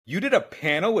You did a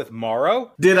panel with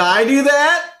Morrow? Did I do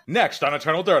that? Next on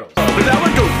Eternal Turtles. Hey,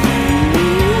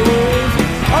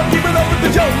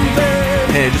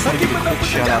 I just want to give a quick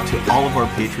shout out to all of our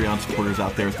Patreon supporters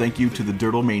out there. Thank you to the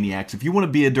Dirtle Maniacs. If you want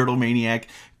to be a Dirtle Maniac,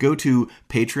 go to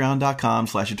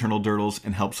patreon.com/EternalDirtles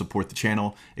and help support the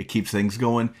channel. It keeps things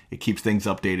going. It keeps things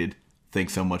updated.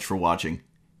 Thanks so much for watching.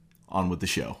 On with the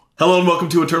show. Hello and welcome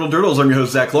to Eternal Dirtles. I'm your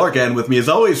host, Zach Clark, and with me as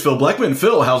always, Phil Blackman.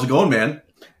 Phil, how's it going, man?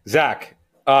 Zach,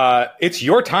 it's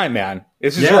your time, man.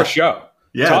 This is your show.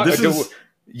 Yeah,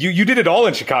 You did it all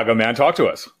in Chicago, man. Talk to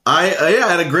us. I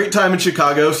had a great time in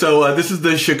Chicago. So this is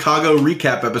the Chicago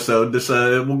recap episode. This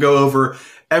we'll go over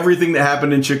everything that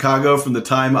happened in Chicago from the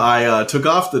time I took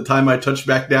off to the time I touched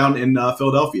back down in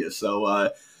Philadelphia. So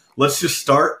let's just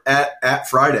start at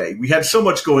Friday. We had so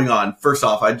much going on. First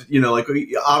off,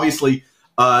 obviously,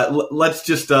 let's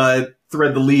just thread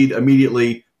the lead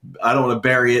immediately. I don't want to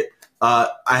bury it.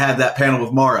 I had that panel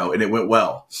with Morrow, and it went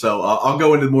well. So I'll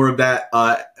go into more of that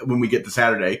when we get to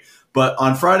Saturday. But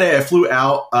on Friday, I flew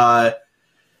out,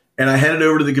 and I headed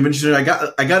over to the convention center.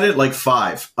 I got in at like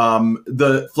 5.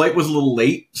 The flight was a little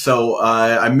late, so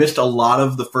I missed a lot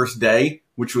of the first day,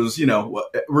 which was,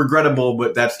 regrettable.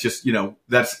 But that's just,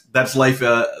 that's life.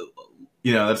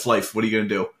 That's life. What are you going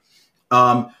to do?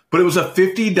 But it was a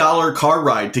 $50 car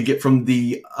ride to get from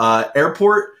the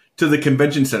airport to the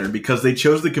convention center, because they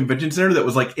chose the convention center that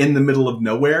was like in the middle of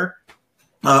nowhere.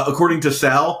 According to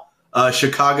Sal,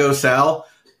 Chicago Sal,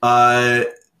 a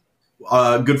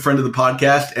good friend of the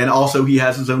podcast, and also he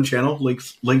has his own channel,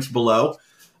 links below.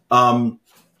 It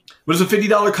was a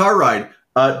 $50 car ride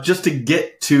just to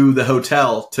get to the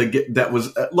hotel.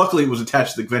 Luckily it was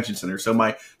attached to the convention center, so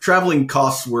my traveling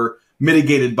costs were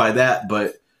mitigated by that.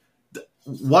 But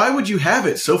why would you have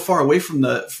it so far away from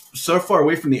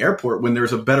the airport when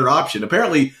there's a better option?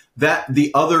 Apparently, that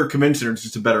the other convention center is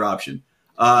just a better option.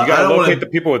 You got to locate the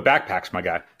people with backpacks, my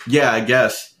guy. Yeah, I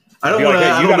guess. I don't want to.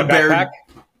 Hey, you got a backpack?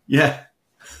 Yeah.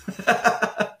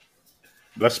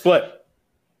 Let's split.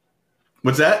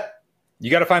 What's that?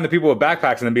 You got to find the people with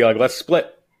backpacks and then be like, let's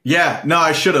split. Yeah. No,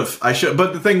 I should have.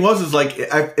 But the thing was like,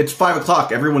 it's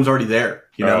 5:00. Everyone's already there.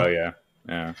 Oh yeah.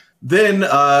 Yeah. Then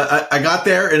I got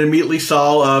there and immediately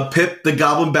saw Pip, the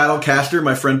Goblin Battlecaster,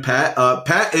 my friend Pat.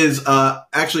 Pat is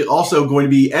actually also going to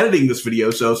be editing this video,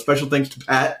 so special thanks to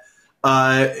Pat.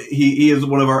 He is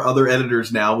one of our other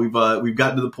editors now. We've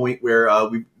gotten to the point where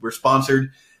we're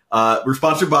sponsored. We're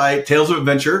sponsored by Tales of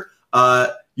Adventure.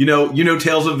 You know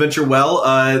Tales of Adventure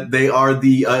well. They are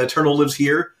the Eternal Lives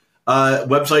Here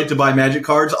website to buy Magic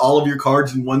cards, all of your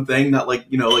cards in one thing. Not like,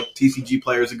 like TCG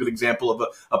Player is a good example of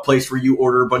a place where you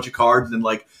order a bunch of cards and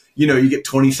you get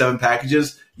 27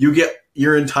 packages. You get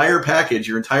your entire package,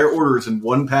 your entire orders in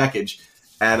one package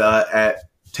at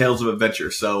Tales of Adventure.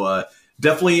 So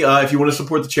definitely, if you want to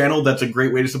support the channel, that's a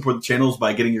great way to support the channel is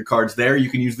by getting your cards there. You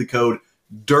can use the code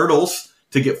DIRTLES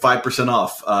to get 5%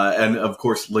 off, and of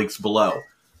course, links below.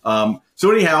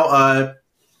 So anyhow,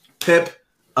 Pip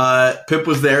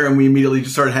was there, and we immediately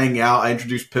just started hanging out. I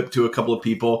introduced Pip to a couple of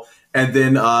people, and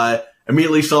then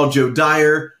immediately saw Joe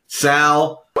Dyer,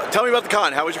 Sal. Tell me about the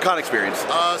con. How was your con experience?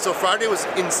 So Friday was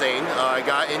insane. I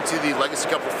got into the Legacy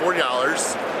Cup for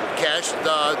 $40. Cash.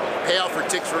 The payout for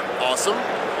ticks were awesome.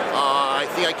 I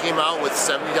think I came out with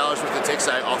 $70 worth of ticks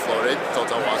I offloaded. Told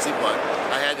Wasi, but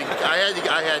I had to.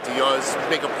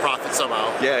 Make a profit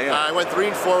somehow. Yeah. I went 3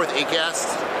 and 4 with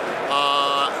Acast.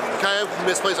 Kind of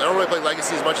misplaced. I don't really play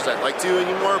Legacy as much as I'd like to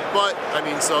anymore, but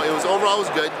so it was overall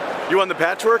good. You on the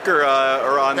patchwork or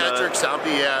on Patrick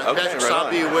Stompy? Yeah, okay, Patrick right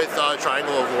Stompy with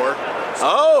Triangle of War.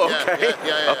 Oh, okay.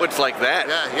 Yeah. Oh, it's like that.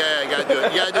 Yeah. You gotta do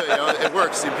it. You gotta do it. It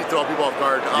works. You throw people off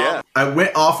guard. Yeah. I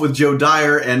went off with Joe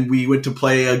Dyer, and we went to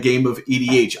play a game of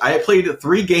EDH. I played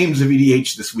 3 games of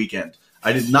EDH this weekend.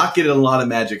 I did not get in a lot of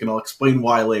Magic, and I'll explain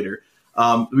why later.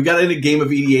 We got in a game of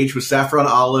EDH with Saffron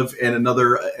Olive and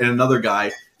another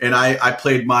guy, and I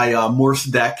played my Morse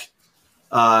deck,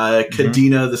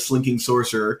 Kadena, the Slinking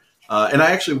Sorcerer, and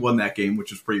I actually won that game, which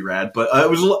was pretty rad. But it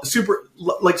was super,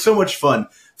 so much fun.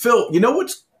 Phil, you know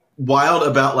what's wild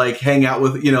about hang out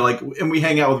with, and we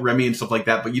hang out with Remy and stuff like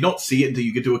that, but you don't see it until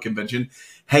you get to a convention.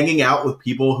 Hanging out with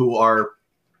people who are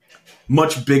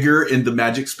much bigger in the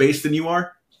Magic space than you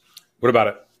are. What about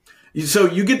it? So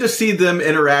you get to see them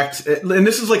interact, and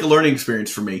this is like a learning experience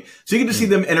for me. So you get to see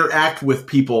them interact with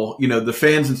people, the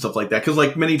fans and stuff like that.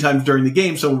 Because many times during the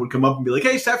game, someone would come up and be like,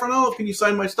 "Hey, Saffron Olive, can you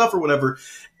sign my stuff or whatever?"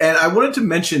 And I wanted to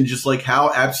mention just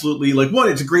how absolutely one,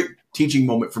 it's a great teaching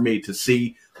moment for me to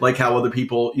see how other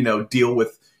people deal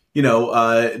with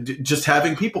just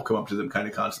having people come up to them kind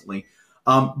of constantly.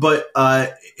 But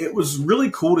it was really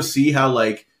cool to see how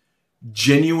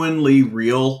genuinely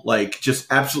real, like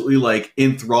just absolutely like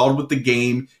enthralled with the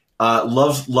game.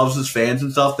 Loves his fans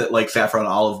and stuff that like Saffron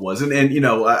Olive was, and you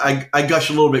know I gush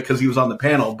a little bit because he was on the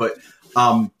panel, but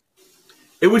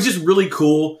it was just really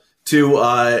cool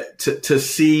to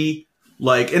see.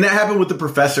 Like, and that happened with the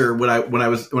professor when I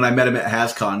met him at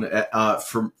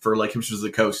HasCon for like Hipsters of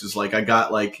the Coast. Is like I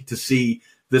got like to see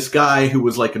this guy who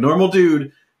was like a normal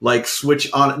dude like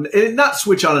switch on, and not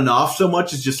switch on and off so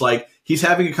much as just like he's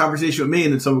having a conversation with me,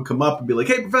 and then someone would come up and be like,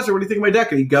 "Hey, professor, what do you think of my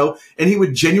deck?" And he'd go and he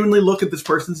would genuinely look at this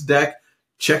person's deck,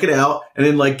 check it out, and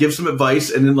then like give some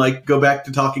advice, and then like go back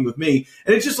to talking with me.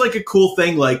 And it's just like a cool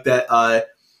thing like that.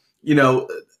 You know.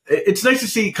 It's nice to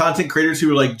see content creators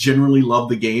who like generally love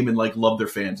the game and like love their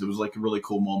fans. It was like a really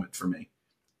cool moment for me.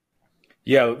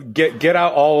 Yeah, get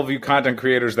out all of you content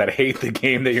creators that hate the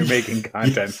game that you're making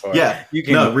content for. Yeah,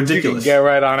 ridiculous. You can get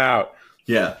right on out.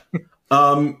 Yeah.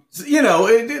 You know,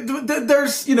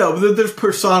 there's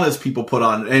personas people put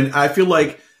on, and I feel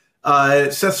like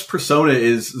Seth's persona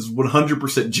is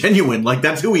 100% genuine. Like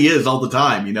that's who he is all the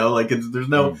time, you know, like there's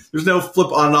no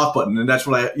flip on and off button. And that's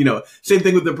what same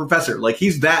thing with the professor. Like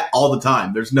he's that all the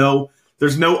time. There's no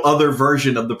other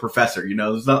version of the professor, you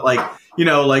know, there's not like, you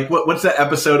know, like what's that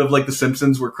episode of like The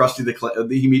Simpsons where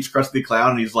he meets Krusty the Clown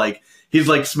and he's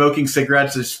like smoking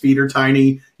cigarettes. His feet are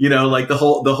tiny, you know, like the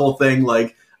whole thing,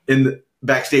 like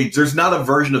backstage. There's not a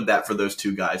version of that for those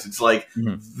two guys. It's like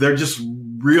they're just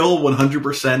real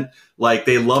 100%. Like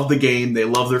they love the game, they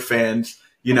love their fans,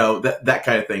 you know, that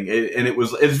kind of thing.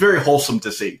 It's very wholesome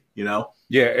to see, you know.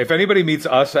 Yeah, if anybody meets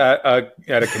us at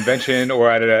a convention or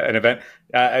at an event,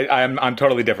 I'm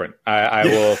totally different. I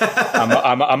will.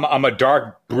 I'm a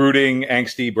dark, brooding,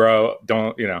 angsty bro.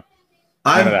 Don't none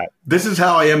of that. This is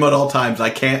how I am at all times. I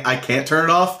can't turn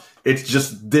it off. It's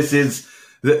just this is.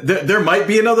 There might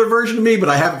be another version of me, but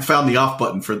I haven't found the off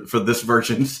button for this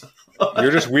version.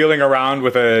 You're just wheeling around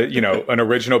with an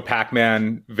original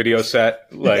Pac-Man video set.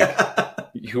 Like,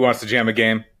 who wants to jam a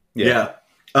game? Yeah.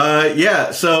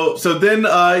 So then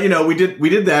we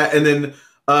did that, and then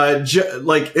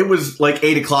it was like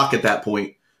 8:00 at that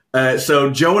point.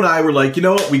 So Joe and I were like, you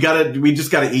know what, we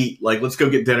just gotta eat. Like, let's go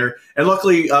get dinner. And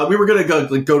luckily, we were gonna go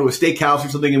to a steakhouse or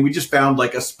something, and we just found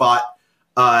like a spot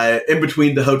in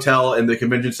between the hotel and the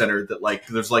convention center that like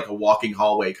there's like a walking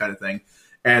hallway kind of thing,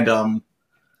 and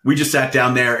we just sat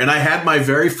down there, and I had my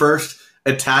very first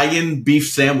Italian beef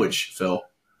sandwich, Phil.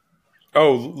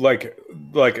 Oh, like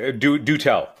do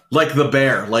tell. Like the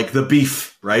bear, like the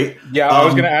beef, right? Yeah, I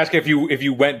was going to ask if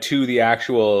you went to the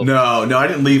actual. No, I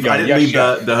didn't leave. I didn't leave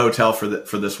the hotel for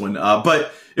this one,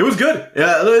 but it was good.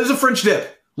 Yeah, it was a French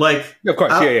dip. Like, of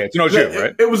course, yeah, it's no joke,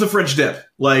 right? It was a French dip.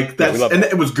 Like that's and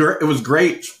it was great. It was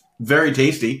great, very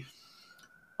tasty.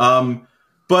 But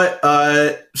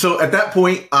so at that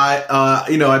point,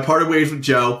 I parted ways with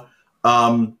Joe,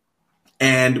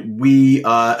 and we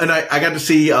I got to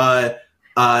see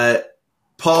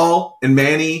Paul and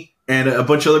Manny and a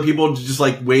bunch of other people just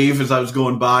like wave as I was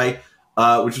going by,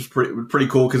 which was pretty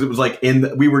cool because it was like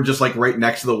we were just like right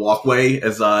next to the walkway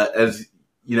as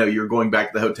you're going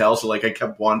back to the hotel. So like I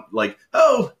kept like,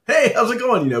 oh, hey, how's it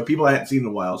going? You know, people I hadn't seen in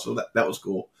a while. So that was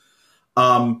cool.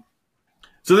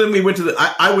 So then we went to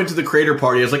I went to the creator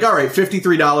party. I was like, all right,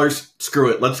 $53.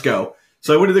 Screw it. Let's go.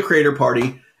 So I went to the creator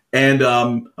party, and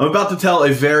I'm about to tell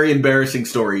a very embarrassing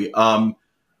story.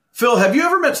 Phil, have you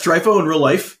ever met Stryfo in real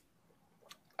life?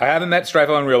 I haven't met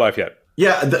Stryfo in real life yet.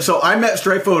 Yeah, so I met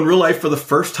Stryfo in real life for the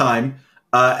first time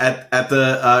at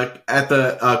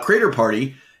the creator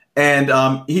party, and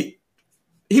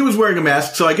he was wearing a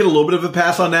mask, so I get a little bit of a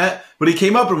pass on that. But he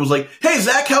came up and was like, "Hey,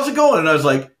 Zach, how's it going?" And I was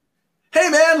like, "Hey,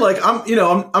 man, like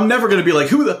I'm never gonna be like,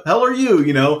 who the hell are you?"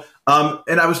 You know.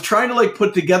 And I was trying to like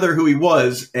put together who he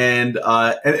was, and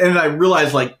I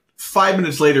realized like 5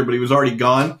 minutes later, but he was already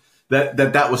gone.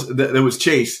 That was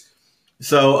Chase.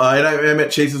 So and I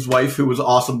met Chase's wife, who was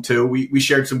awesome too. We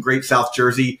shared some great South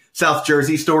Jersey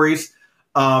stories.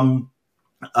 So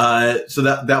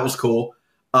that was cool.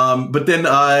 But then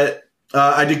I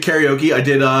did karaoke. I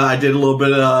did a little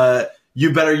bit of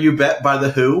 "You Better You Bet" by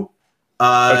The Who.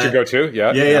 That's your go-to,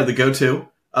 yeah, the go-to.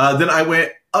 Then I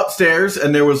went upstairs,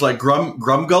 and there was like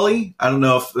Grum Gully. I don't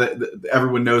know if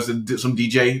everyone knows some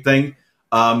DJ thing.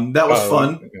 That was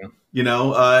fun. Yeah. You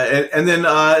know, and then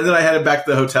I headed back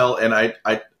to the hotel, and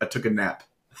I took a nap.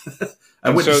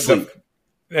 I went to sleep.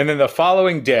 And then the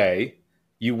following day,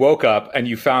 you woke up and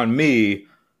you found me.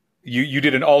 You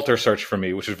did an altar search for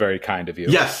me, which was very kind of you.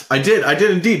 Yes, I did. I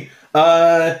did indeed.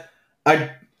 I'm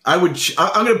going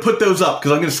to put those up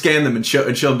because I'm going to scan them and show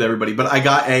them to everybody. But I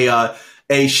got a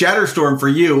Shatterstorm for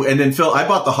you, and then Phil, I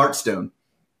bought the Heartstone.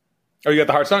 Oh, you got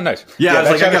the Hearthstone? Nice. Yeah,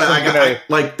 I was like, I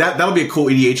like that. That'll be a cool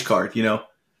EDH card, you know.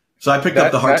 So I picked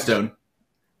up the Hearthstone.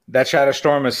 That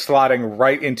Shadowstorm is slotting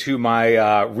right into my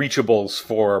reachables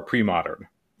for pre-modern.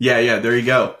 Yeah. There you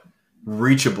go.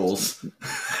 Reachables.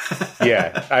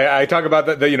 Yeah, I talk about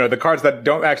the cards that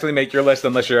don't actually make your list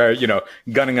unless you're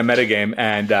gunning a metagame,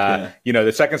 and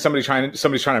the second somebody's trying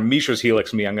to Mishra's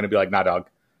Helix me, I'm going to be like, nah, dog,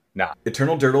 nah.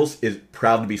 Eternal Dirtles is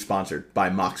proud to be sponsored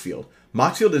by Moxfield.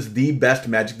 Moxfield is the best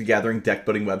Magic the Gathering deck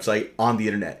building website on the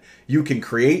internet. You can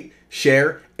create,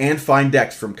 share, and find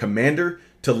decks from Commander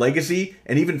to Legacy,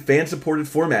 and even fan-supported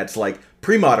formats like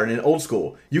Pre-Modern and Old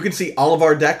School. You can see all of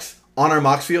our decks on our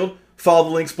Moxfield. Follow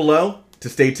the links below to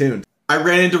stay tuned. I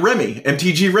ran into Remy,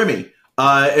 MTG Remy,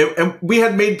 and we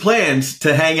had made plans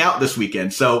to hang out this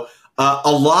weekend. So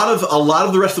a lot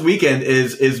of the rest of the weekend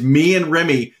is me and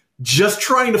Remy just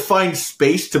trying to find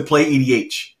space to play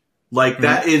EDH. Like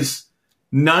that is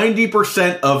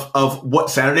 90% of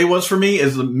what Saturday was for me,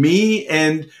 is me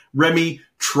and Remy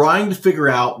trying to figure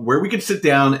out where we could sit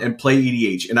down and play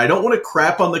EDH. And I don't want to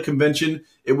crap on the convention.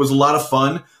 It was a lot of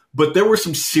fun. But there were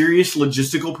some serious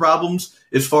logistical problems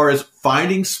as far as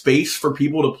finding space for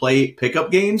people to play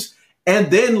pickup games. And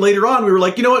then later on, we were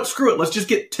like, you know what? Screw it. Let's just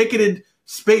get ticketed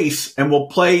space and we'll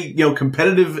play,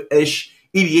 competitive-ish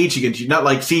EDH against you. Not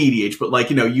like CEDH, but like,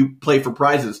 you play for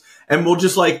prizes. And we'll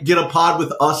just like get a pod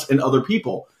with us and other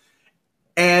people.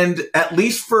 And at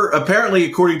least apparently,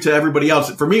 according to everybody else,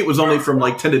 for me, it was only from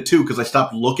like 10 to 2 because I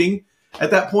stopped looking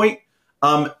at that point.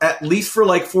 At least for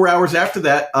like 4 hours after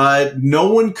that,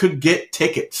 no one could get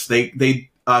tickets.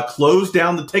 They closed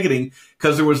down the ticketing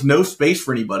because there was no space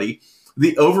for anybody.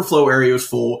 The overflow area was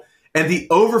full, and the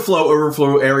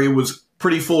overflow area was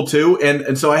pretty full too.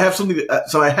 And so I have something.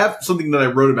 That I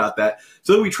wrote about that.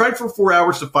 So we tried for 4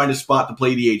 hours to find a spot to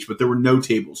play EDH, but there were no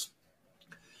tables.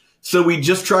 So we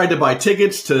just tried to buy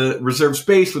tickets to reserve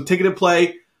space with ticketed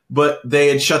play, but they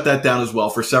had shut that down as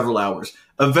well for several hours.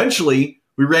 Eventually,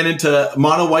 we ran into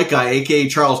Mono White Guy, aka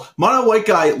Charles. Mono White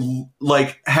Guy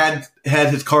had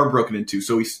his car broken into,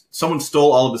 so someone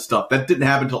stole all of his stuff. That didn't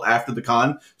happen until after the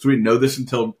con, so we didn't know this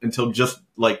until just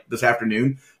like this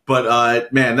afternoon.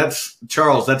 But man, that's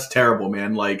Charles. That's terrible,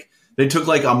 man. Like they took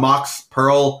like a Mox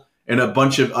Pearl and a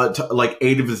bunch of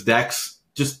 8 of his decks.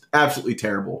 Just absolutely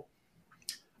terrible.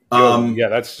 Yeah,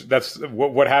 that's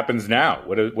what happens now.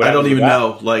 What I don't even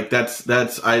know. Like I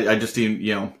just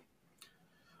didn't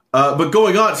But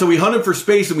going on, so we hunted for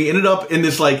space and we ended up in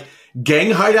this like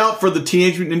gang hideout for the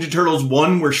Teenage Mutant Ninja Turtles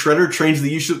 1 where Shredder trains the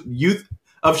youth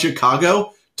of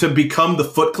Chicago to become the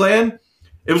Foot Clan.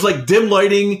 It was like dim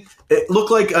lighting. It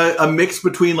looked like a mix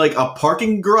between like a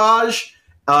parking garage.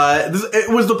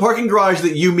 It was the parking garage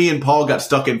that me and Paul got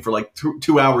stuck in for like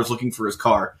 2 hours looking for his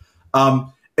car.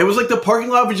 It was like the parking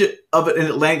lot of an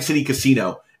Atlantic City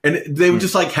casino. And they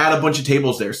just like had a bunch of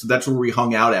tables there. So that's where we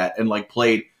hung out at and like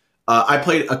played. I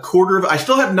played I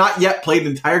still have not yet played an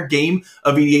entire game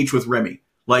of EDH with Remy.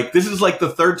 Like this is like the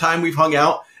third time we've hung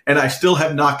out and I still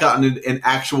have not gotten an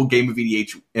actual game of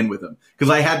EDH in with him because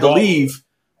I had to leave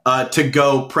to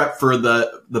go prep for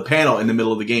the panel in the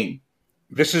middle of the game.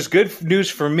 This is good news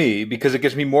for me because it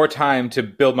gives me more time to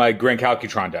build my Grand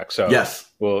Calcutron deck. So yes.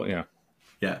 Well,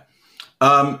 Yeah.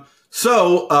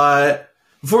 So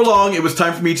before long, it was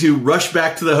time for me to rush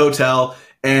back to the hotel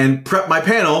and prep my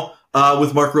panel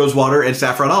with Mark Rosewater and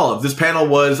Saffron Olive. This panel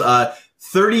was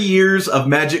 30 years of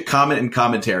Magic comment and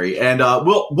commentary, and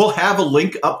we'll have a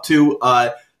link up to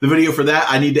the video for that.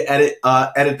 I need to edit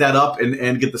that up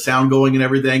and get the sound going and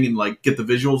everything, and like get the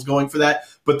visuals going for that.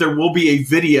 But there will be a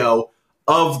video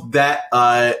of that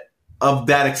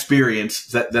experience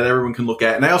that everyone can look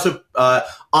at. And I also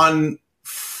on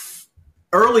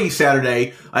early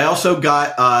Saturday, I also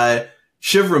got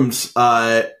Shivram's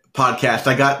podcast.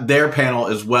 I got their panel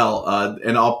as well,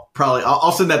 and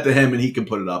I'll send that to him and he can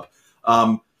put it up.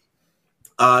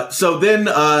 So then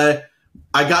I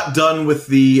got done with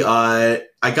the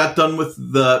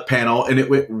panel and it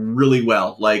went really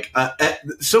well. Like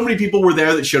so many people were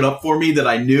there that showed up for me that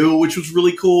I knew, which was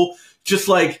really cool. Just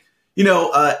like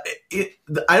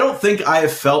I don't think I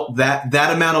have felt that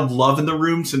amount of love in the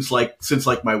room since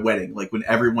my wedding. Like when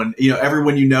everyone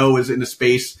is in a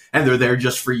space and they're there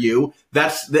just for you.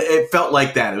 It felt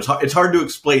like that. It's hard to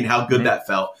explain how good that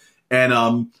felt. And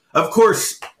of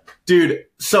course, dude,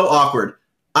 so awkward.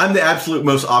 I'm the absolute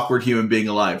most awkward human being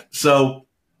alive. So,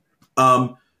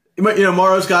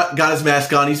 Maro's got his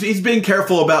mask on. He's being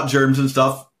careful about germs and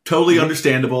stuff. Totally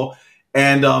understandable.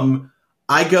 And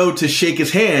I go to shake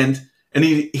his hand. And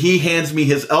he hands me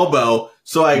his elbow,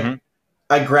 so I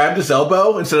I grabbed his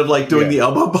elbow instead of like doing the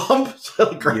elbow bump.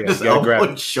 So I grabbed his elbow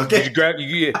and shook it.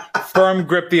 You firm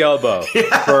grip the elbow.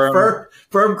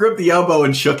 Firm grip the elbow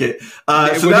and shook it.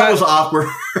 So that was awkward.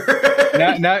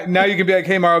 now you can be like,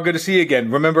 hey, Mauro, good to see you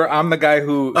again. Remember, I'm the guy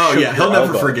who. Oh yeah, he'll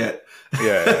never forget.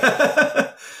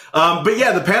 Yeah. But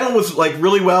yeah, the panel was like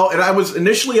really well, and I was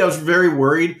very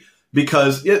worried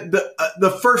because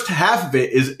the first half of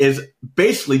it is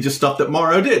basically just stuff that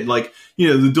Mauro did, like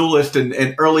the Duelist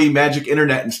and early Magic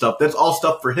Internet and stuff. That's all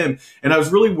stuff for him, and I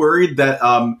was really worried that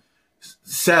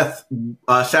Seth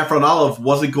Saffron Olive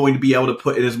wasn't going to be able to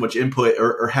put in as much input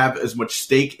or have as much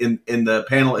stake in the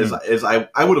panel as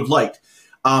I would have liked.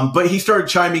 But he started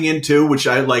chiming in too, which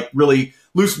I like really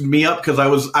loosened me up because I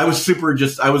was super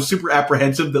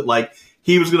apprehensive that like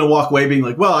he was going to walk away being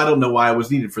like, well, I don't know why I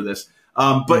was needed for this.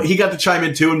 But he got to chime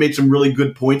in too and made some really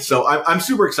good points. So I'm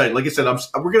super excited. Like I said,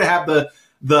 we're going to have the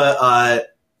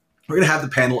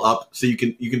panel up so you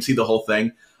can see the whole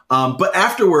thing. But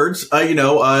afterwards,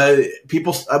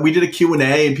 people, we did a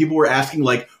Q&A and people were asking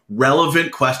like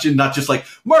relevant questions, not just like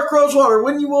Mark Rosewater,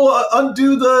 when you will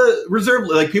undo the reserve.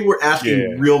 Like people were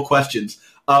asking real questions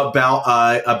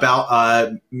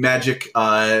about Magic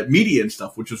media and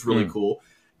stuff, which was really cool.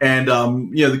 And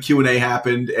the Q&A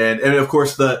happened, and of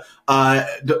course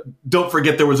don't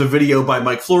forget there was a video by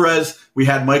Mike Flores. We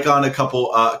had Mike on a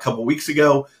couple weeks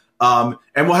ago.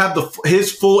 And we'll have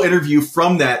his full interview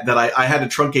from that I had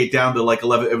to truncate down to like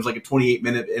 11. It was like a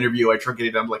 28-minute interview. I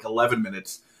truncated down to like 11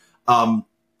 minutes,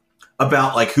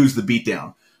 about like who's the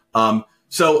beatdown.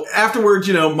 So afterwards,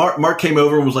 Mark came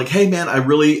over and was like, hey man,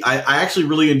 I actually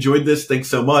really enjoyed this. Thanks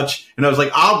so much. And I was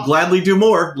like, I'll gladly do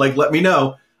more. Like, let me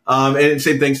know. And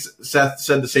same thing. Seth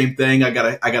said the same thing. I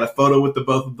got a photo with the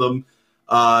both of them.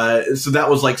 So that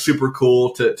was like super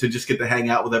cool to just get to hang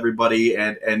out with everybody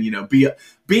and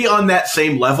be on that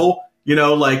same level,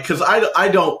 like, cause I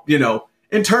don't,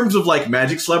 in terms of like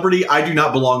Magic celebrity, I do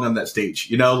not belong on that stage,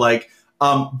 but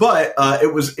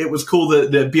it was cool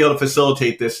to be able to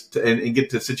facilitate this and get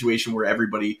to a situation where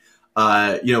everybody,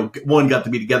 one got to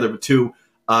be together, but two,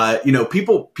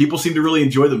 people seem to really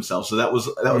enjoy themselves. So that was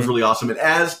really awesome. And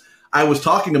as I was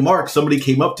talking to Mark, somebody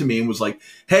came up to me and was like,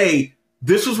 hey,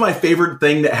 this was my favorite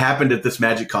thing that happened at this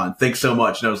Magic Con. Thanks so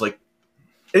much. And I was like,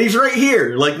 and he's right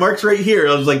here. Like, Mark's right here.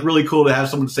 I was like, really cool to have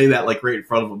someone say that, like, right in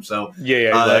front of him. So,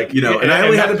 and I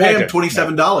only had to pay him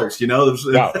 $27,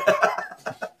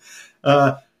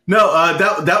 Wow.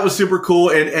 That was super cool.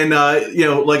 And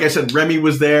like I said, Remy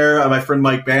was there. My friend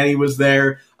Mike Banny was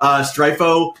there.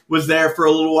 Strifo was there for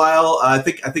a little while. I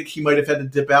think he might have had to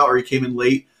dip out or he came in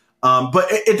late. But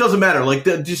it doesn't matter. Like,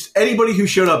 just anybody who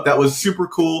showed up, that was super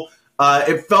cool.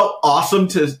 It felt awesome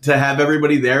to have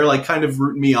everybody there, like kind of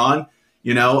rooting me on,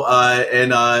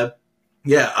 I'm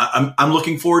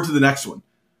looking forward to the next one.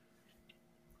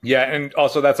 Yeah. And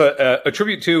also that's a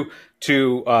tribute to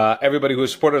everybody who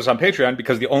has supported us on Patreon,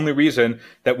 because the only reason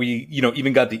that we,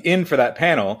 even got the in for that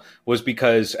panel was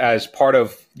because as part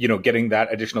of, getting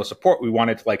that additional support, we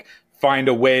wanted to like find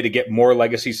a way to get more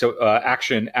legacy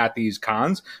action at these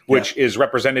cons, which is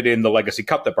represented in the Legacy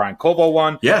Cup that Brian Koval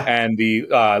won, and the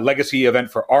Legacy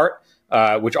event for art,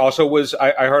 which also was,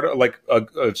 I heard, like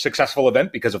a successful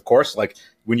event because, of course, like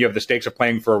when you have the stakes of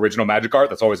playing for original Magic art,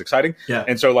 that's always exciting. Yeah.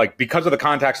 And so, like, because of the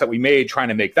contacts that we made trying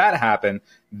to make that happen,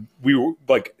 we were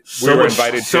like,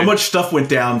 invited. So much stuff went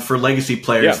down for Legacy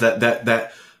players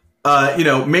that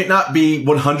may not be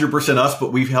 100% us,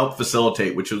 but we've helped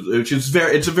facilitate, which is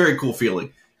it's a very cool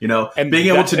feeling, and being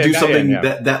able to do something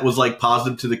that was like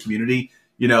positive to the community,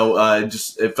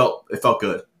 it felt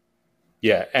good.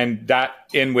 Yeah. And that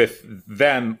in with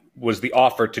them was the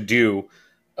offer to do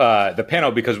the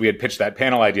panel, because we had pitched that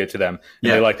panel idea to them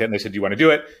and they liked it and they said, do you want to do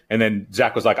it? And then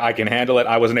Zach was like, I can handle it.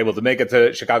 I wasn't able to make it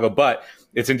to Chicago, but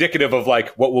it's indicative of like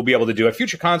what we'll be able to do at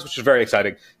future cons, which is very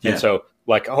exciting. Yeah. And so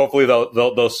like, hopefully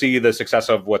they'll see the success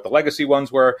of what the Legacy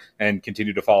ones were and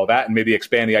continue to follow that and maybe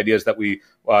expand the ideas that we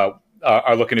are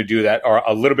looking to do that are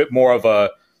a little bit more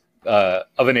of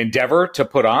an endeavor to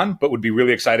put on, but would be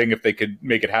really exciting if they could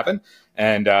make it happen.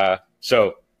 And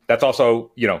so that's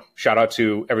also, shout out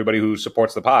to everybody who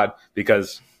supports the pod,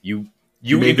 because you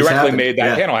indirectly made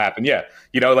that panel happen. Yeah.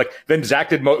 Then Zach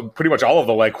did pretty much all of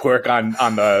the legwork on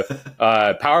the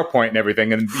PowerPoint and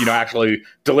everything, and, actually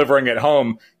delivering it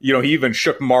home. He even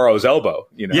shook Mauro's elbow,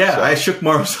 Yeah, I shook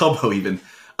Mauro's elbow even.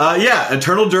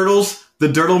 Eternal Dirtles, the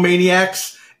Dirtle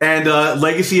Maniacs, and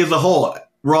Legacy as a whole.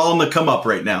 We're all on the come up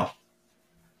right now.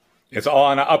 It's all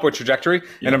on an upward trajectory,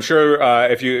 and I'm sure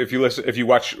if you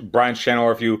watch Brian's channel,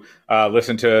 or if you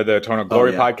listen to the Eternal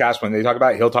Glory podcast, when they talk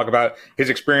about it, he'll talk about his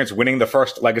experience winning the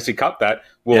first Legacy Cup that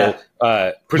will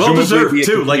presumably well-deserved be a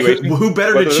too. Like who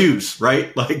better to choose,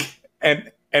 right? Like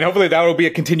and hopefully that will be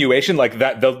a continuation. Like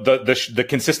that, the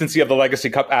consistency of the Legacy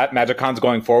Cup at MagicCons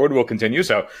going forward will continue.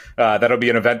 So that'll be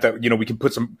an event that we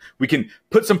can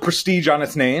put some prestige on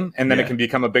its name, and then it can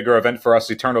become a bigger event for us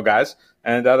Eternal guys,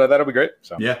 and that'll be great.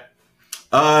 So yeah.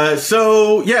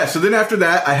 So then after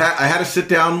that, I had to sit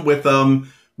down with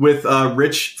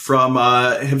Rich from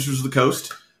Hipsters of the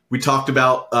Coast. We talked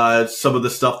about some of the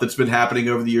stuff that's been happening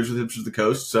over the years with Hipsters of the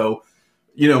Coast. So,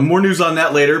 more news on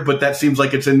that later, but that seems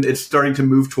like it's starting to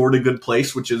move toward a good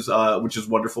place, which is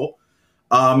wonderful.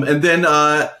 And then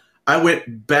I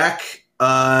went back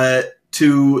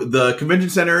to the convention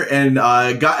center and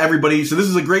got everybody. So this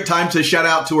is a great time to shout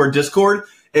out to our Discord.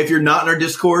 If you're not in our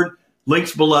Discord,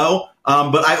 links below.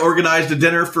 But I organized a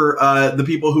dinner for the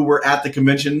people who were at the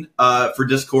convention for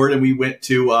Discord, and we went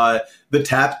to the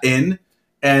Tap Inn,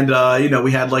 and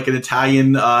we had like an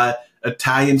Italian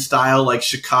style, like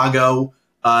Chicago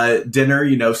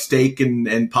dinner, steak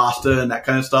and pasta and that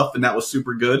kind of stuff, and that was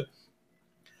super good.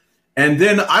 And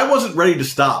then I wasn't ready to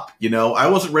stop. I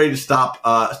wasn't ready to stop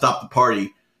the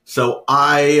party, so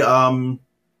I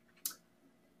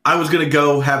was gonna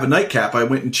go have a nightcap. I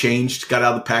went and changed, got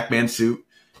out of the Pac-Man suit.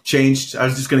 Changed. I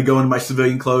was just going to go into my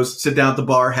civilian clothes, sit down at the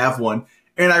bar, have one.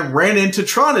 And I ran into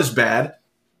Tron is Bad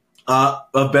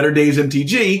of Better Days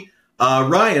MTG,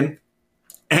 Ryan.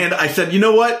 And I said, you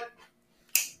know what?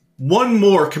 One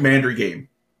more Commander game.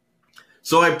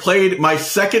 So I played my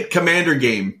second Commander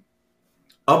game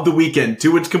of the weekend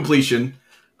to its completion.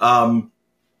 I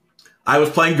was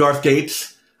playing Garth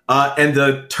Gates. And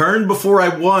the turn before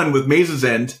I won with Maze's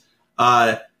End,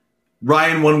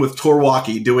 Ryan won with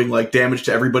Torwalkie, doing like damage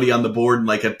to everybody on the board, and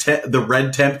like the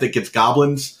red temp that gets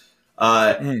goblins.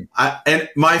 And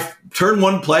my turn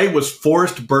one play was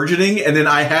Forest Burgeoning, and then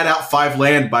I had out 5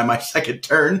 land by my second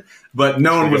turn, but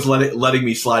no one was letting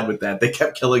me slide with that. They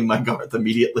kept killing my Garth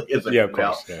immediately as I went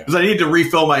out, because I needed to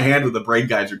refill my hand with the Brain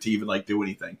Geyser to even like do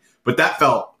anything. But that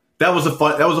was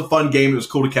a fun game. It was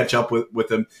cool to catch up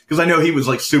with him, because I know he was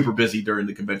like super busy during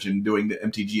the convention doing the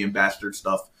MTG ambassador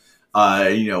stuff.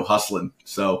 Hustling.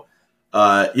 So,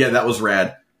 that was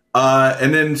rad.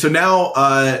 And then, so now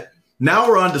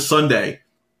we're on to Sunday.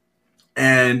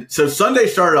 And so Sunday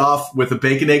started off with a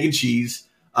bacon, egg, and cheese.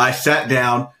 I sat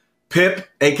down. Pip,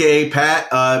 aka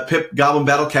Pat, Pip Goblin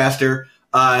Battlecaster,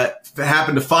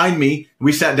 happened to find me.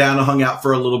 We sat down and hung out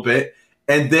for a little bit.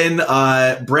 And then,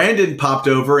 Brandon popped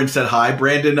over and said hi.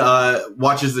 Brandon,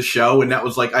 watches the show. And that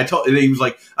was like, and he was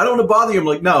like, I don't want to bother you. I'm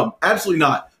like, no, absolutely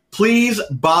not. Please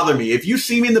bother me. If you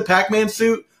see me in the Pac-Man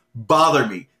suit, bother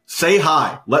me. Say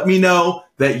hi. Let me know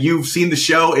that you've seen the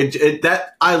show.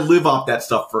 That I live off that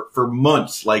stuff for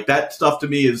months. Like that stuff to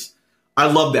me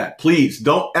I love that. Please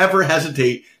don't ever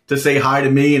hesitate to say hi to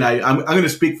me. And I'm going to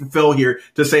speak for Phil here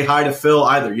to say hi to Phil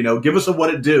either. Give us a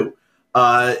what it do.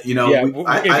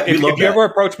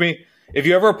 If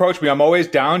you ever approach me, I'm always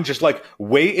down. Just like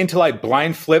wait until I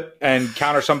blind flip and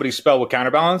counter somebody's spell with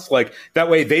counterbalance. Like that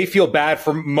way they feel bad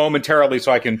for momentarily, so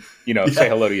I can, say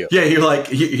hello to you. Yeah, you're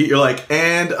like,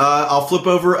 and I'll flip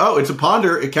over. Oh, it's a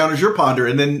ponder. It counters your ponder,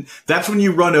 and then that's when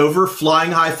you run over,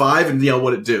 flying high five, and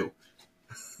what it do.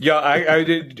 Yeah, I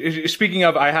did. Speaking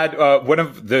of, I had one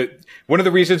of the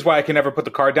reasons why I can never put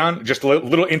the card down. Just a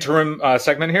little interim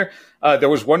segment here. There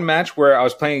was one match where I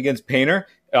was playing against Painter.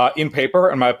 In paper,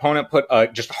 and my opponent put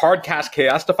just hard cast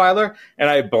Chaos Defiler, and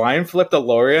I blind flipped a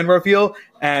Lorien reveal.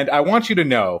 And I want you to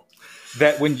know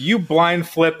that when you blind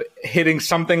flip hitting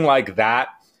something like that,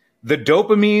 the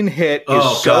dopamine hit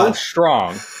is so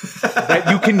strong that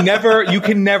you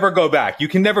can never go back. You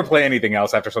can never play anything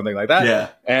else after something like that. Yeah,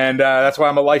 and that's why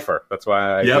I'm a lifer. That's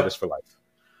why I do this for life.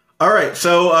 All right,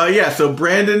 so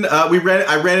Brandon,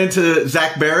 I ran into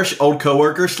Zach Barish, old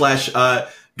coworker /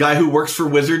 guy who works for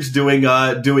Wizards doing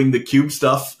the cube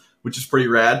stuff, which is pretty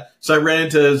rad. So I ran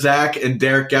into Zach and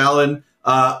Derek Gallen,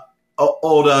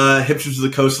 old Hipsters of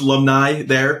the Coast alumni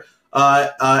there.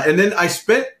 And then I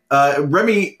spent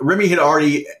Remy had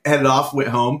already headed off, went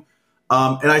home,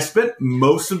 and I spent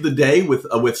most of the day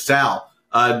with Sal,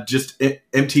 just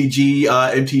MTG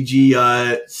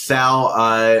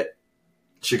Sal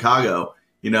Chicago,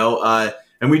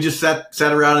 and we just sat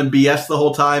around and BS the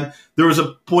whole time. There was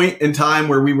a point in time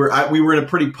where we were in a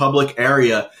pretty public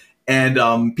area,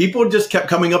 and people just kept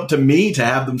coming up to me to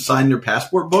have them sign their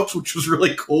passport books, which was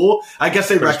really cool. I guess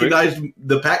they recognized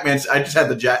the Pac-Man. I just had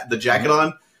the jacket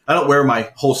on. I don't wear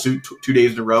my whole suit 2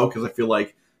 days in a row because I feel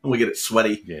like I'm gonna get it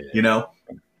sweaty,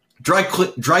 dry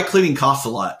cleaning costs a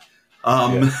lot.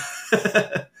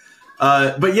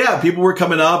 But yeah, people were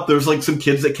coming up. There was like some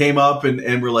kids that came up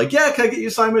and were like, yeah, can I get you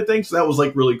a signed thing? So that was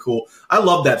like really cool. I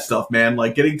love that stuff, man.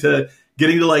 Like getting to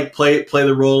like play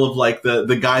the role of like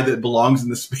the guy that belongs in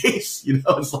the space, you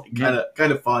know, it's like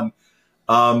kind of fun.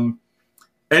 And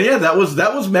yeah, that was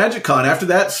MagicCon. After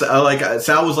that,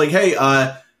 Sal was like, hey,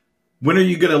 when are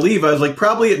you going to leave? I was like,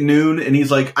 probably at noon. And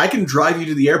he's like, I can drive you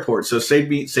to the airport. So save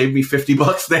me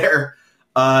 $50 there.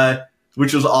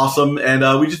 Which was awesome.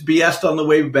 And, we just BS'd on the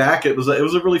way back. It was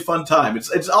a really fun time.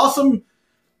 It's awesome,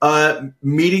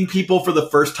 meeting people for the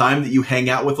first time that you hang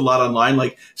out with a lot online.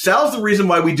 Like Sal's the reason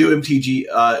why we do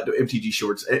MTG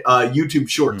shorts, YouTube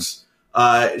shorts.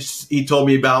 He told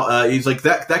me about, he's like,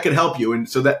 that could help you. And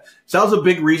so that Sal's a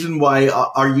big reason why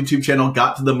our YouTube channel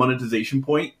got to the monetization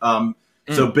point.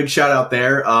 So big shout out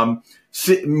there.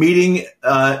 Meeting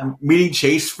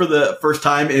Chase for the first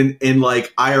time in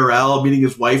like IRL, meeting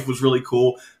his wife was really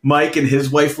cool. Mike and his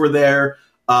wife were there.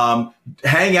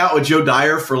 Hang out with Joe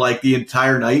Dyer for like the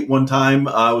entire night one time.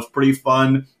 Was pretty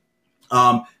fun.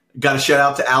 Got a shout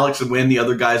out to Alex and Wynn, the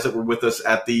other guys that were with us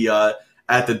at the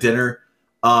dinner.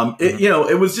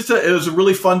 It was a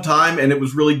really fun time, and it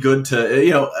was really good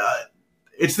to,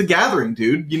 it's the gathering,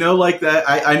 dude. You know, like that.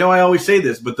 I know I always say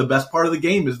this, but the best part of the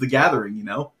game is the gathering, you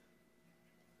know?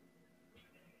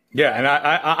 Yeah, and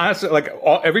I honestly, like,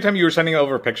 every time you were sending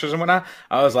over pictures and whatnot,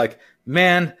 I was like,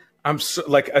 man, I'm so,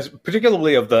 like,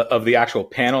 particularly of the actual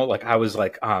panel, like, I was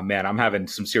like, oh man, I'm having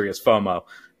some serious FOMO,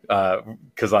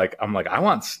 because like I'm like, I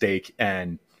want steak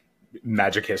and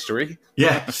Magic history.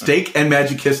 Yeah, steak and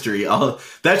Magic history.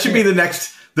 That should be the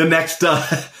next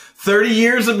 30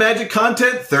 years of Magic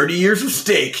content, 30 years of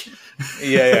steak.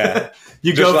 Yeah.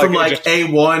 You go from like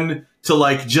A1 to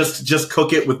like just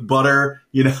cook it with butter,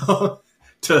 you know.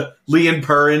 To Leon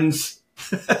Perrins.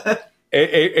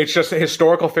 It's just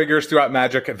historical figures throughout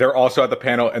Magic. They're also at the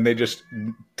panel, and they just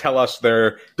tell us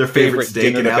their favorite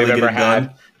steak dinner that they've ever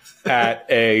had at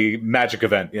a Magic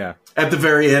event. Yeah. At the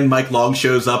very end, Mike Long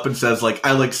shows up and says, like,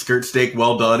 I like skirt steak,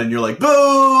 well done. And you're like,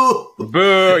 boo!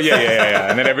 Boo! Yeah.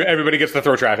 And then everybody gets to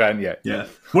throw trash at it. Yeah.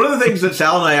 One of the things that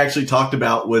Sal and I actually talked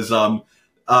about was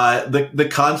the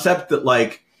concept that,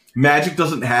 like, Magic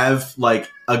doesn't have like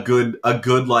a good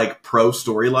like pro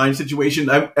storyline situation.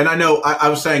 I know I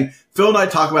was saying Phil and I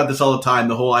talk about this all the time.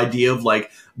 The whole idea of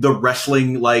like the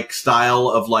wrestling like style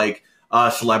of like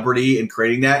celebrity and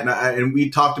creating that. And we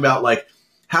talked about like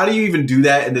how do you even do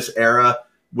that in this era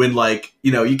when like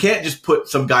you can't just put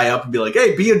some guy up and be like,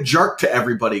 hey, be a jerk to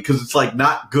everybody because it's like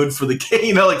not good for the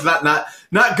game. Like it's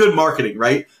not good marketing,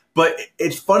 right? But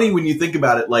it's funny when you think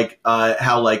about it, like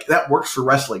how like that works for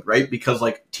wrestling, right? Because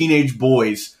like teenage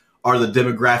boys are the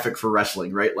demographic for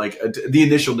wrestling, right? Like the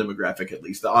initial demographic, at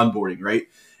least the onboarding, right?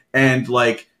 And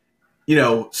like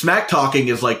smack talking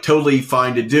is like totally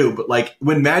fine to do, but like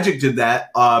when Magic did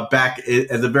that back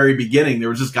at the very beginning, there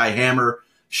was this guy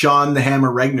Sean the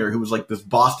Hammer Regner, who was like this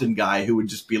Boston guy who would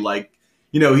just be like,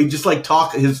 he'd just like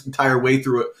talk his entire way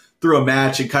through a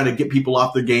match and kind of get people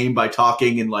off the game by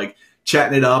talking and like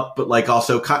chatting it up, but like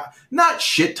also not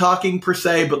shit talking per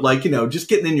se, but like, just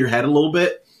getting in your head a little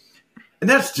bit. And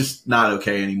that's just not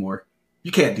okay anymore.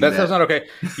 You can't do that. That's not okay.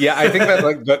 Yeah, I think that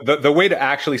like the way to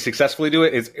actually successfully do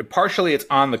it is partially it's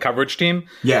on the coverage team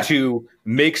to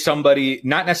make somebody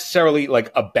not necessarily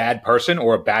like a bad person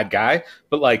or a bad guy,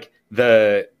 but like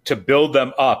to build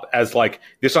them up as like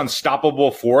this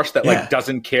unstoppable force that like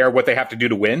doesn't care what they have to do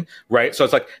to win, right? So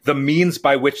it's like the means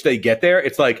by which they get there.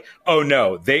 It's like, oh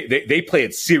no, they play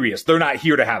it serious. They're not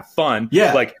here to have fun.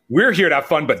 Yeah, like we're here to have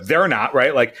fun, but they're not,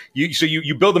 right? Like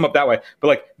you build them up that way. But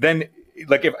like then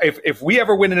like if we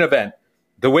ever win an event,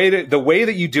 the way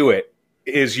that you do it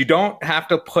is you don't have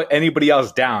to put anybody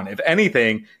else down. If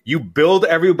anything, you build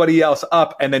everybody else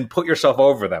up and then put yourself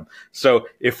over them. So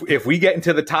if we get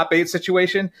into the top 8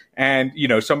 situation and,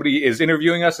 somebody is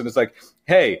interviewing us and it's like,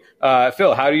 hey,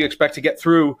 Phil, how do you expect to get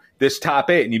through this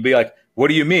top 8? And you'd be like, what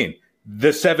do you mean?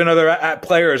 The 7 other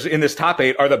players in this top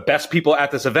 8 are the best people at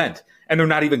this event. And they're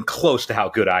not even close to how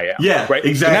good I am. Yeah, right.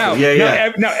 Exactly.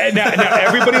 Now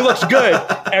everybody looks good.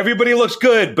 Everybody looks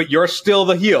good, but you're still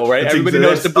the heel, right? Everybody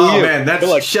knows to boo you. Oh man, that's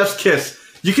like chef's kiss.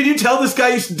 Can you tell this guy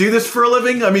used to do this for a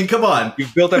living? I mean, come on.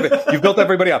 You've built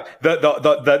everybody up.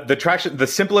 The traction, the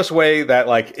simplest way that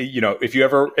like if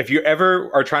you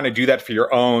ever are trying to do that for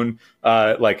your own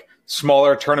like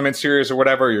smaller tournament series or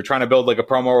whatever, you're trying to build like a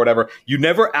promo or whatever, you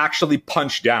never actually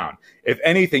punch down. If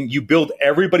anything, you build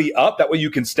everybody up. That way you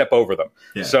can step over them.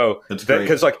 Yeah, so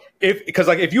because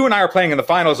if you and I are playing in the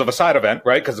finals of a side event,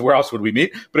 right? Because where else would we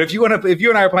meet? But if you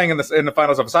and I are playing in the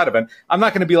finals of a side event, I'm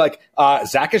not going to be like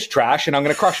Zach is trash and I'm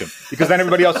going to crush him, because then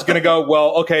everybody else is going to go,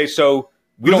 well, okay, so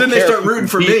we don't. Then care they start rooting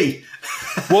for me.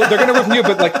 Well, they're going to root for you,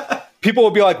 but like people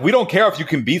will be like, we don't care if you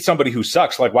can beat somebody who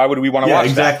sucks. Like, why would we want to watch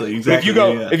that? Exactly.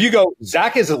 If you go,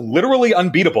 Zach is literally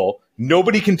unbeatable.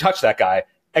 Nobody can touch that guy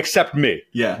except me.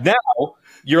 Yeah. Now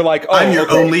you're like, oh, I'm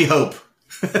your only hope.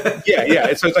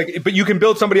 yeah. So it's like, but you can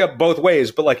build somebody up both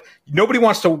ways. But like, nobody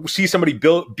wants to see somebody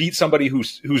beat somebody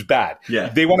who's bad. Yeah.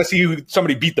 They want to see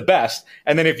somebody beat the best.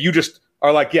 And then if you just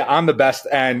are like, yeah, I'm the best,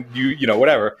 and you know,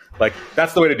 whatever, like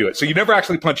that's the way to do it. So you never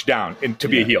actually punch down to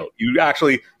be a heel. You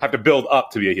actually have to build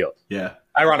up to be a heel. Yeah.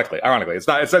 Ironically, it's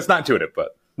not intuitive,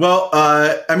 but well,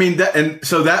 I mean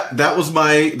that was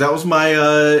my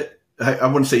I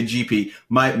wouldn't say GP,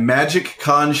 my Magic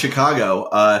Con Chicago.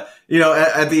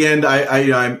 At the end,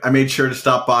 I made sure to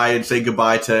stop by and say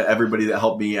goodbye to everybody that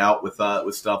helped me out with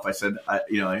stuff. I said,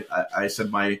 I said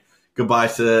my goodbye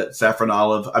to Saffron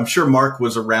Olive. I'm sure Mark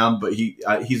was around, but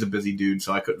he's a busy dude,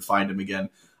 so I couldn't find him again.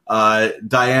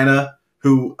 Diana,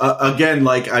 who again,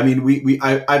 like, I mean,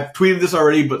 I've tweeted this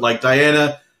already, but like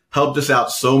Diana helped us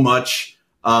out so much.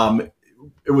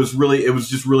 It was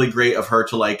just really great of her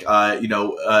to like, she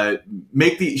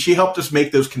helped us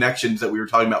make those connections that we were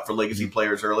talking about for legacy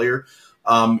players earlier.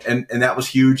 And that was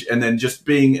huge. And then just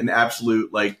being an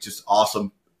absolute, like, just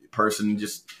awesome person,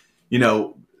 just,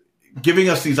 giving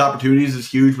us these opportunities is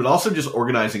huge, but also just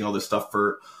organizing all this stuff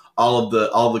for all of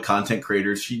the content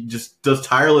creators. She just does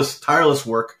tireless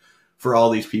work for all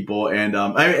these people. And,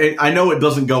 I know it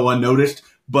doesn't go unnoticed,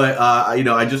 but I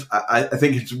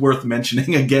think it's worth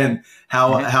mentioning again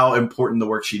how important the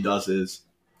work she does is.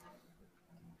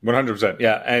 100%,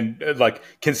 yeah, and like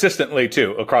consistently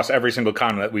too across every single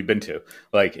con that we've been to.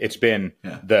 Like it's been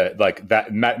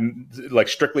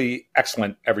strictly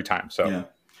excellent every time. So, yeah.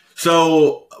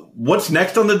 So what's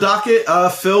next on the docket,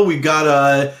 Phil? We've got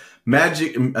a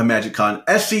Magic Con,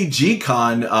 SCG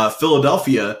Con,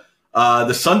 Philadelphia.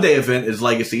 The Sunday event is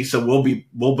Legacy, so we'll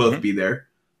both be there.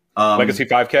 Legacy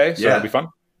 5K, so that'll be fun.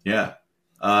 Yeah.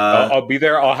 I'll be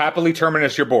there. I'll happily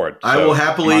terminus your board. So I will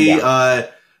happily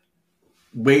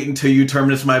wait until you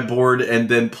terminus my board and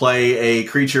then play a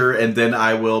creature, and then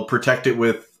I will protect it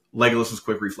with Legolas's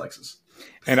Quick Reflexes.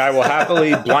 And I will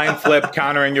happily blind flip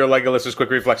countering your Legolas's Quick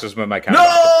Reflexes with my counter. No!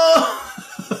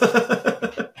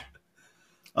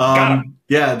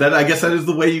 Yeah, I guess that is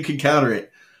the way you can counter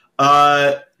it.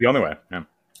 The only way, yeah.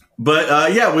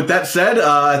 But with that said,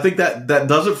 I think that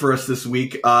does it for us this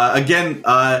week. Again,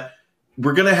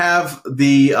 we're gonna have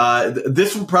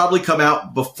this will probably come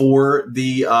out before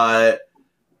the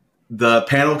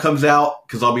panel comes out,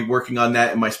 because I'll be working on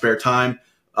that in my spare time.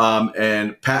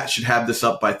 And Pat should have this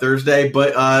up by Thursday.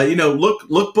 But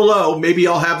look below. Maybe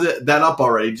I'll have that up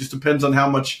already. It just depends on how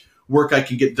much work I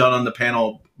can get done on the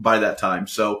panel by that time.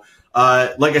 So,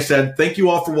 like I said, thank you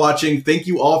all for watching. Thank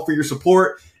you all for your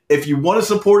support. If you want to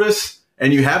support us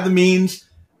and you have the means,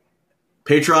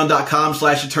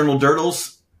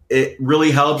 patreon.com/EternalDurdles. It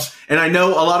really helps. And I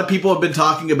know a lot of people have been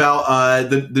talking about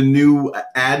the new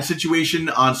ad situation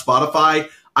on Spotify.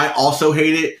 I also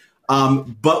hate it.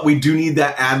 But we do need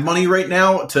that ad money right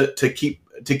now to keep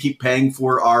paying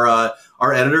for our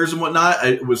editors and whatnot.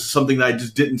 It was something that I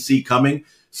just didn't see coming.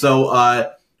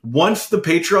 So once the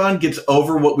Patreon gets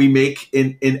over what we make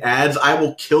in ads, I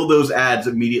will kill those ads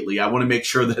immediately. I want to make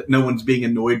sure that no one's being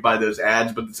annoyed by those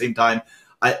ads, but at the same time,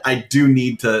 we do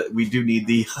need the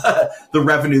the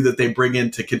revenue that they bring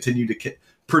in to continue to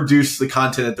produce the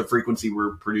content at the frequency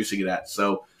we're producing it at.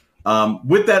 So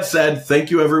with that said,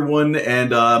 thank you everyone,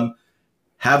 and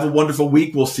have a wonderful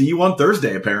week. We'll see you on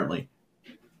Thursday, apparently.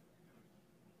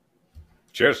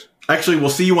 Cheers. Actually,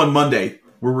 we'll see you on Monday.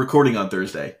 We're recording on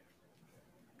Thursday.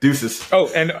 Deuces. Oh,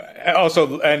 and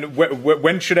also,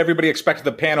 when should everybody expect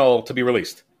the panel to be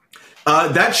released?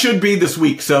 That should be this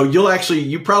week. So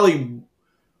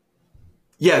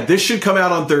this should come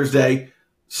out on Thursday.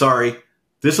 Sorry.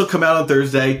 This will come out on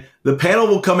Thursday. The panel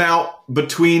will come out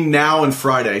between now and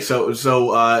Friday. So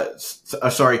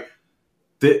sorry.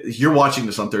 You're watching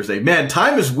this on Thursday. Man,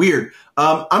 time is weird.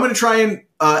 I'm going to try and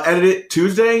edit it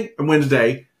Tuesday and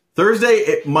Wednesday. Thursday,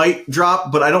 it might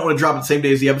drop, but I don't want to drop it the same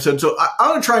day as the episode. So I'm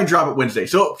going to try and drop it Wednesday.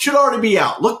 So it should already be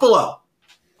out. Look below.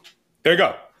 There you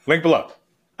go. Link below.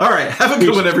 All right. Have a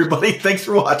good one, everybody. Thanks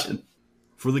for watching.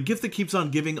 For the gift that keeps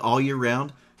on giving all year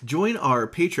round, join our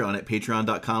Patreon at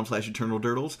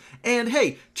patreon.com/EternalDurdles. And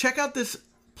hey, check out this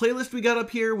playlist we got up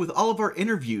here with all of our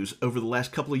interviews over the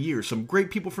last couple of years. Some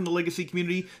great people from the Legacy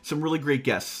community, some really great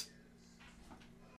guests.